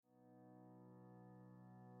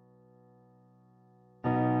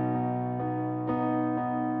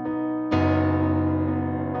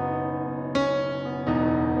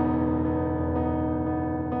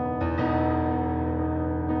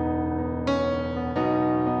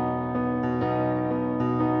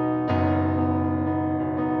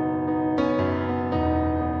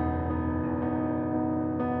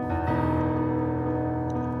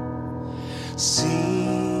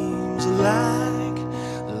Seems like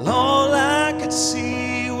all I could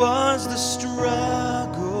see was the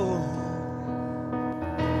struggle,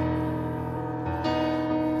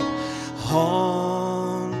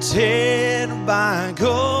 haunted by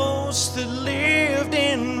ghosts that lived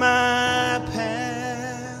in my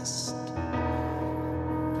past,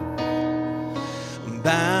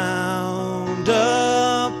 bound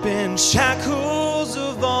up in shackles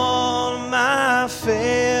of all my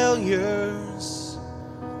failures,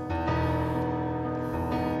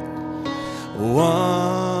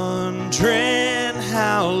 wondering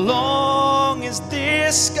how long is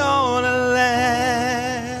this gonna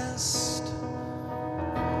last.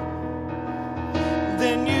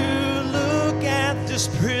 Then you look at this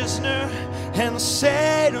prisoner and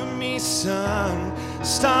say to me, son,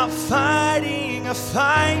 stop fighting a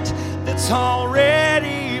fight that's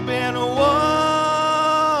already been won.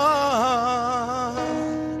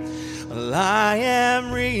 Well, I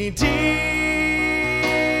am redeemed.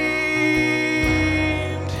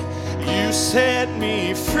 You set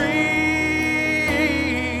me free.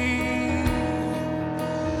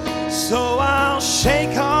 So I'll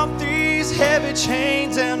shake off these heavy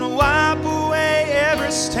chains and wipe away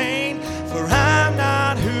every stain, for I'm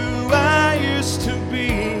not who I used to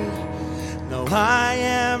be. No, I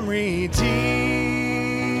am redeemed.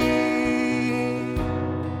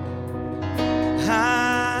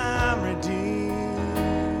 I'm redeemed.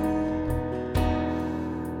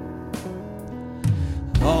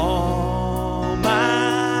 All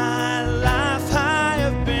my life I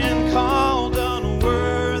have been called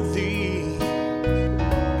unworthy.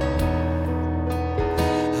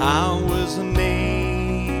 I was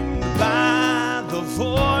named by the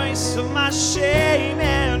voice of my shame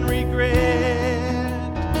and regret.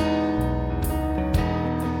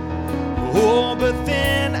 Oh, but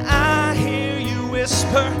then I hear you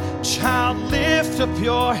whisper, child, lift up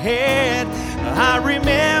your head. I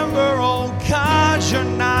remember, oh God, you're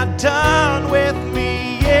not done with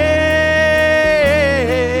me yet.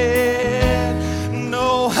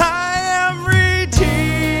 No, I am redeemed.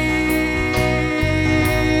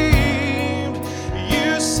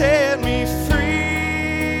 You set me free.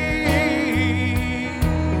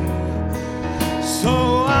 So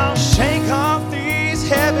I'll shake off these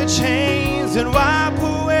heavy chains and wipe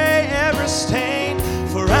away every stain,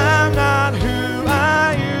 for I'm not who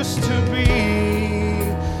I used to be.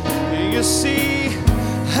 You see,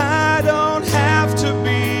 I don't have to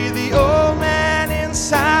be the old man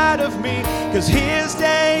inside of me, 'cause his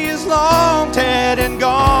day is long dead and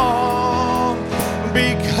gone.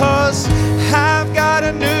 Because I've got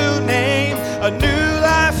a new name, a new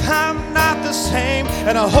life, I'm not the same,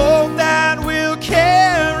 and I hope that will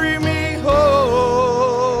carry me home.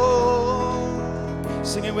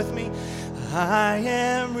 Sing it with me. I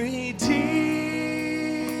am redeemed.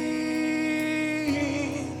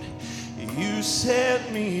 You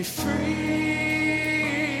set me free.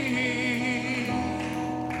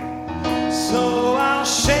 So I'll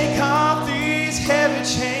shake off these heavy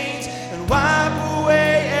chains and wipe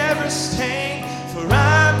away every stain, for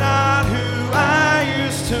I'm not who I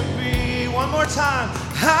used to be. One more time.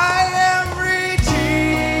 I am redeemed.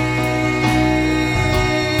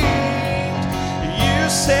 You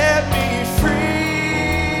set me free.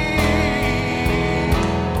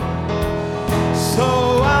 So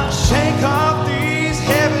I'll shake off these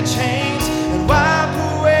heavy chains and wipe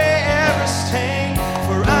away every stain,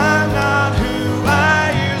 for I'm not who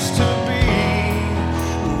I used to be.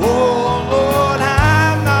 Oh Lord,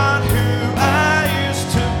 I'm not who I used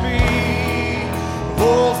to be.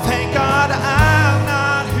 Oh, thank God I'm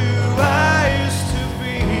not who I used to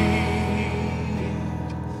be.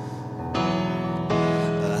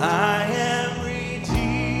 I am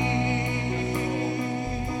redeemed.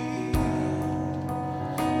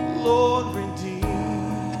 Lord,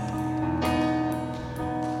 redeemed.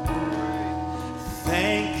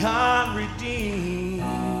 Thank God, redeemed.